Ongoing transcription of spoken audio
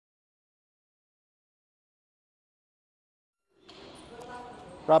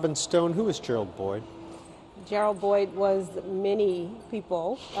Robin Stone, who is Gerald Boyd? Gerald Boyd was many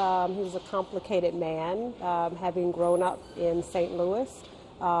people. He was a complicated man, having grown up in St. Louis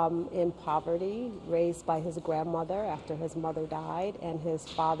in poverty, raised by his grandmother after his mother died, and his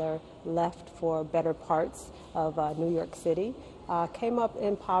father left for better parts of New York City. Came up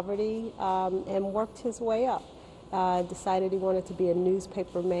in poverty and worked his way up. Decided he wanted to be a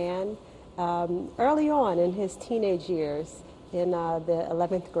newspaper man early on in his teenage years in the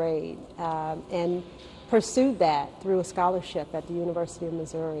 11th grade, and pursued that through a scholarship at the University of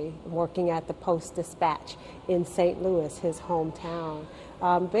Missouri, working at the Post-Dispatch in St. Louis, his hometown.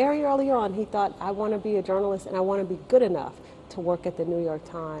 Very early on, he thought, I want to be a journalist and I want to be good enough to work at the New York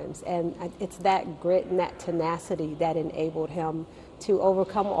Times. And it's that grit and that tenacity that enabled him to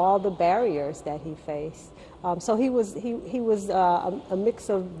overcome all the barriers that he faced. So he was a mix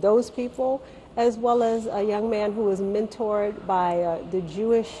of those people, as well as a young man who was mentored by the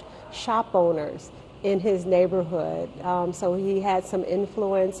Jewish shop owners in his neighborhood. So he had some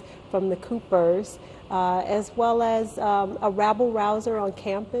influence from the Coopers, as well as a rabble-rouser on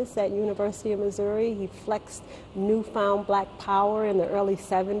campus at University of Missouri. He flexed newfound black power in the early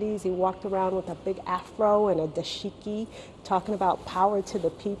 70s. He walked around with a big afro and a dashiki, talking about power to the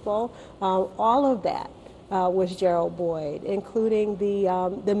people. All of that was Gerald Boyd, including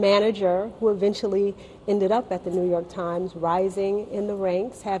the manager who eventually ended up at the New York Times, rising in the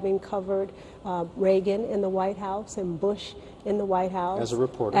ranks, having covered Reagan in the White House and Bush in the White House. As a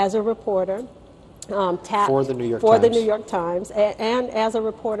reporter. As a reporter. Tapped for the New York for Times. the New York Times, and as a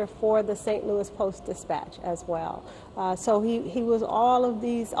reporter for the St. Louis Post-Dispatch as well. So he was all of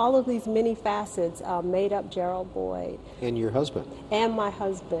these many facets made up Gerald Boyd. And your husband? And my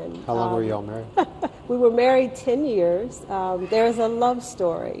husband. How long were y'all married? We were married 10 years. There's a love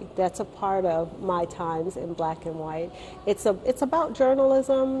story that's a part of my Times in black and white. It's about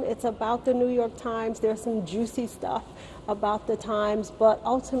journalism. It's about the New York Times. There's some juicy stuff about the Times, but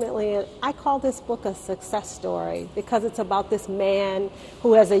ultimately I call this book a success story because it's about this man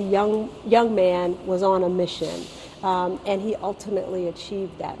who, as a young man, was on a mission, and he ultimately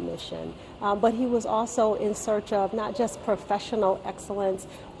achieved that mission. But he was also in search of not just professional excellence,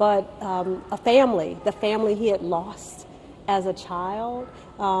 but a family, the family he had lost as a child,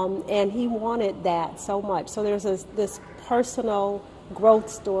 and he wanted that so much. So there's this personal growth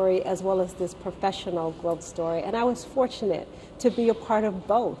story as well as this professional growth story. And I was fortunate to be a part of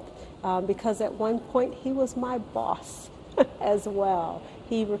both because at one point he was my boss as well.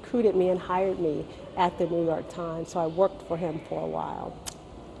 He recruited me and hired me at the New York Times, so I worked for him for a while.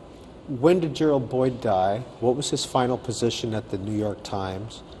 When did Gerald Boyd die? What was his final position at the New York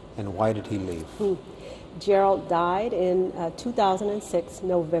Times, and why did he leave? Gerald died in 2006,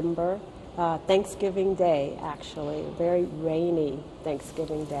 November. Thanksgiving Day, actually, a very rainy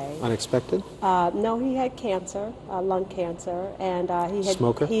Thanksgiving Day. Unexpected? No, he had cancer, lung cancer, and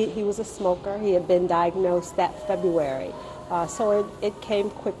Smoker? He was a smoker. He had been diagnosed that February, so it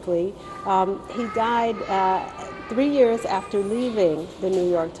came quickly. He died 3 years after leaving the New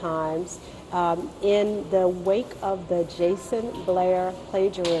York Times in the wake of the Jason Blair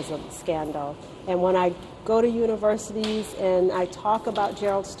plagiarism scandal. And when I go to universities and I talk about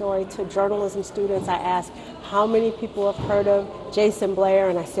Gerald's story to journalism students, I ask how many people have heard of Jason Blair,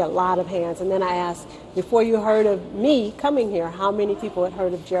 and I see a lot of hands. And then I ask, before you heard of me coming here, how many people had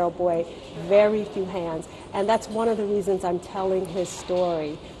heard of Gerald Boyd? Very few hands. And that's one of the reasons I'm telling his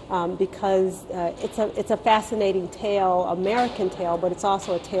story, because it's a fascinating tale, American tale, but it's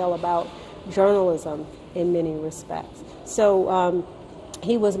also a tale about journalism in many respects. So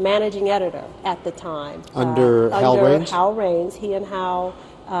he was managing editor at the time. Under Hal Raines? Hal Raines. He and Hal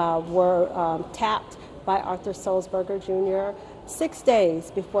were tapped by Arthur Sulzberger Jr. 6 days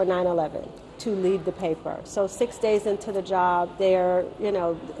before 9/11 to lead the paper. So 6 days into the job,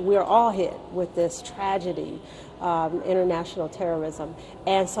 we're all hit with this tragedy, international terrorism.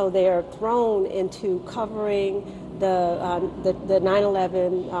 And so they're thrown into covering the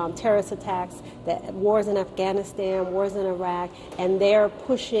 9/11 terrorist attacks, the wars in Afghanistan, wars in Iraq, and they're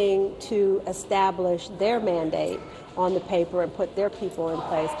pushing to establish their mandate on the paper and put their people in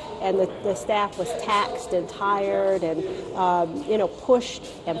place. And the staff was taxed and tired and pushed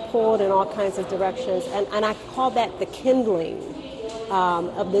and pulled in all kinds of directions. And I call that the kindling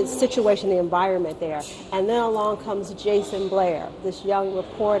of the situation, the environment there. And then along comes Jason Blair, this young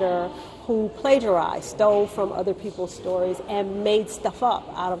reporter who plagiarized, stole from other people's stories, and made stuff up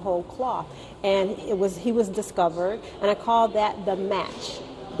out of whole cloth. And he was discovered, and I call that the match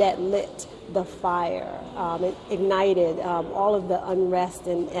that lit the fire. It ignited all of the unrest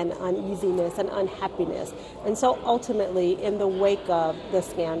and uneasiness and unhappiness. And so ultimately, in the wake of the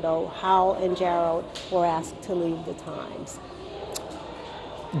scandal, Hal and Gerald were asked to leave the Times.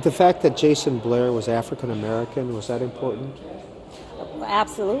 The fact that Jason Blair was African American, was that important?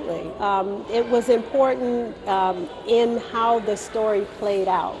 Absolutely. It was important in how the story played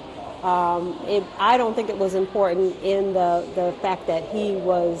out. I don't think it was important in the fact that he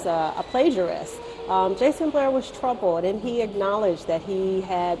was a plagiarist. Jason Blair was troubled, and he acknowledged that he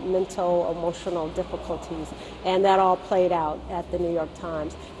had mental, emotional difficulties, and that all played out at the New York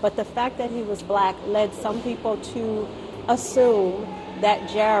Times. But the fact that he was black led some people to assume that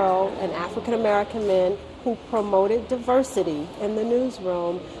Gerald, an African-American man who promoted diversity in the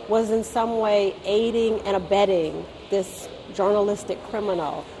newsroom, was in some way aiding and abetting this journalistic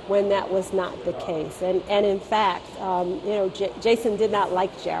criminal, when that was not the case. And in fact, Jason did not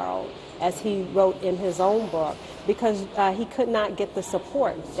like Gerald, as he wrote in his own book, because he could not get the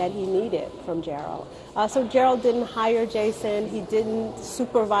support that he needed from Gerald. So Gerald didn't hire Jason, he didn't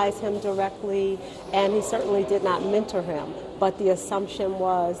supervise him directly, and he certainly did not mentor him. But the assumption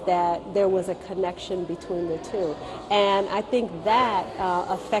was that there was a connection between the two. And I think that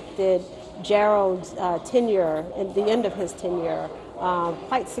affected Gerald's tenure, at the end of his tenure,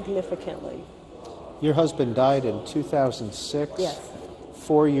 quite significantly. Your husband died in 2006. Yes.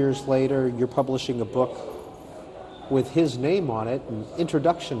 4 years later, you're publishing a book with his name on it, an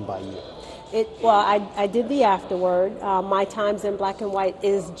introduction by you. I did the afterword. My Times in Black and White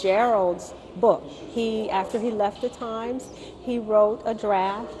is Gerald's book. After he left the Times, he wrote a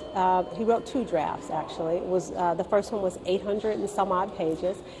draft. He wrote two drafts, actually. The first one was 800 and some odd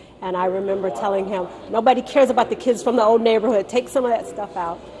pages. And I remember telling him, nobody cares about the kids from the old neighborhood. Take some of that stuff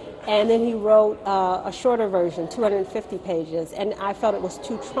out. And then he wrote a shorter version, 250 pages, and I felt it was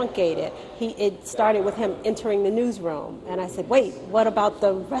too truncated. It started with him entering the newsroom, and I said, wait, what about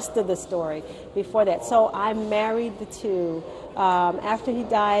the rest of the story before that? So I married the two. After he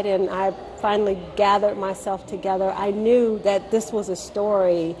died and I finally gathered myself together, I knew that this was a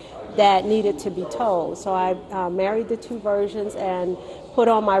story that needed to be told. So I married the two versions and put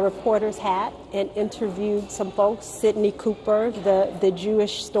on my reporter's hat and interviewed some folks. Sidney Cooper, the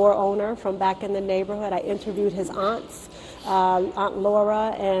Jewish store owner from back in the neighborhood. I interviewed his aunts, Aunt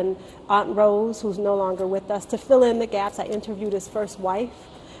Laura and Aunt Rose, who's no longer with us, to fill in the gaps. I interviewed his first wife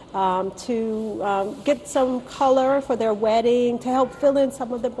to get some color for their wedding, to help fill in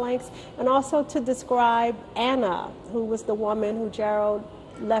some of the blanks, and also to describe Anna, who was the woman who Gerald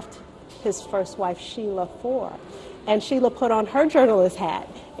left his first wife, Sheila, for. And Sheila put on her journalist hat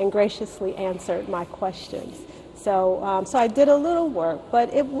and graciously answered my questions. So I did a little work,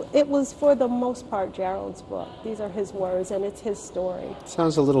 but it was for the most part Gerald's book. These are his words, and it's his story.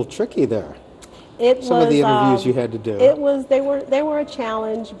 Sounds a little tricky there. Some of the interviews you had to do. They were a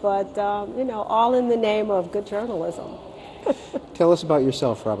challenge, but all in the name of good journalism. Tell us about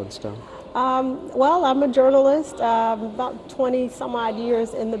yourself, Robin Stone. Well, I'm a journalist, about 20 some odd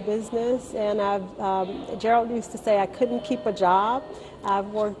years in the business, and Gerald used to say I couldn't keep a job. I've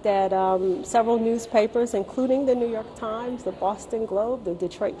worked at several newspapers, including the New York Times, the Boston Globe, the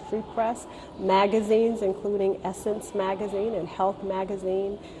Detroit Free Press, magazines, including Essence magazine and Health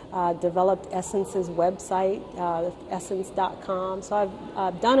magazine, developed Essence's website, essence.com. So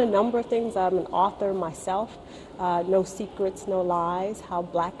I've done a number of things. I'm an author myself. No Secrets, No Lies, How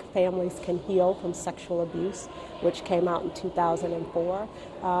Black Families Can Heal from Sexual Abuse, which came out in 2004.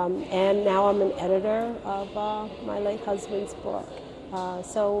 And now I'm an editor of my late husband's book.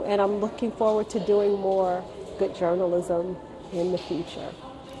 And I'm looking forward to doing more good journalism in the future.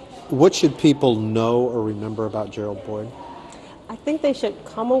 What should people know or remember about Gerald Boyd? I think they should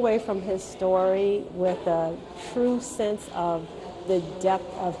come away from his story with a true sense of the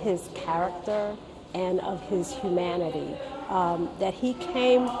depth of his character and of his humanity, that he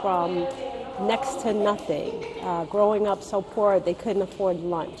came from next to nothing, growing up so poor they couldn't afford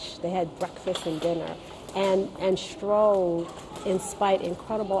lunch. They had breakfast and dinner, and strove, in spite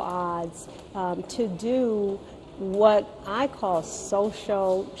incredible odds, to do what I call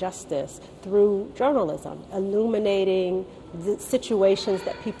social justice through journalism, illuminating the situations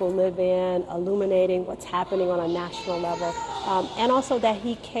that people live in, illuminating what's happening on a national level, and also that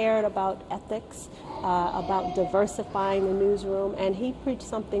he cared about ethics, about diversifying the newsroom, and he preached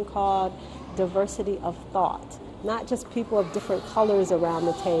something called diversity of thought, not just people of different colors around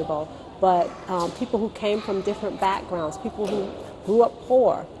the table, but people who came from different backgrounds, people who grew up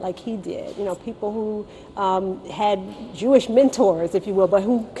poor like he did, people who had Jewish mentors, if you will, but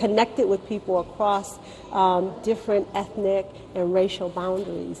who connected with people across different ethnic and racial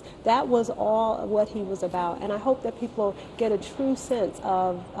boundaries. That was all what he was about, and I hope that people get a true sense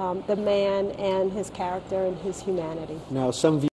of the man and his character and his humanity. Now, some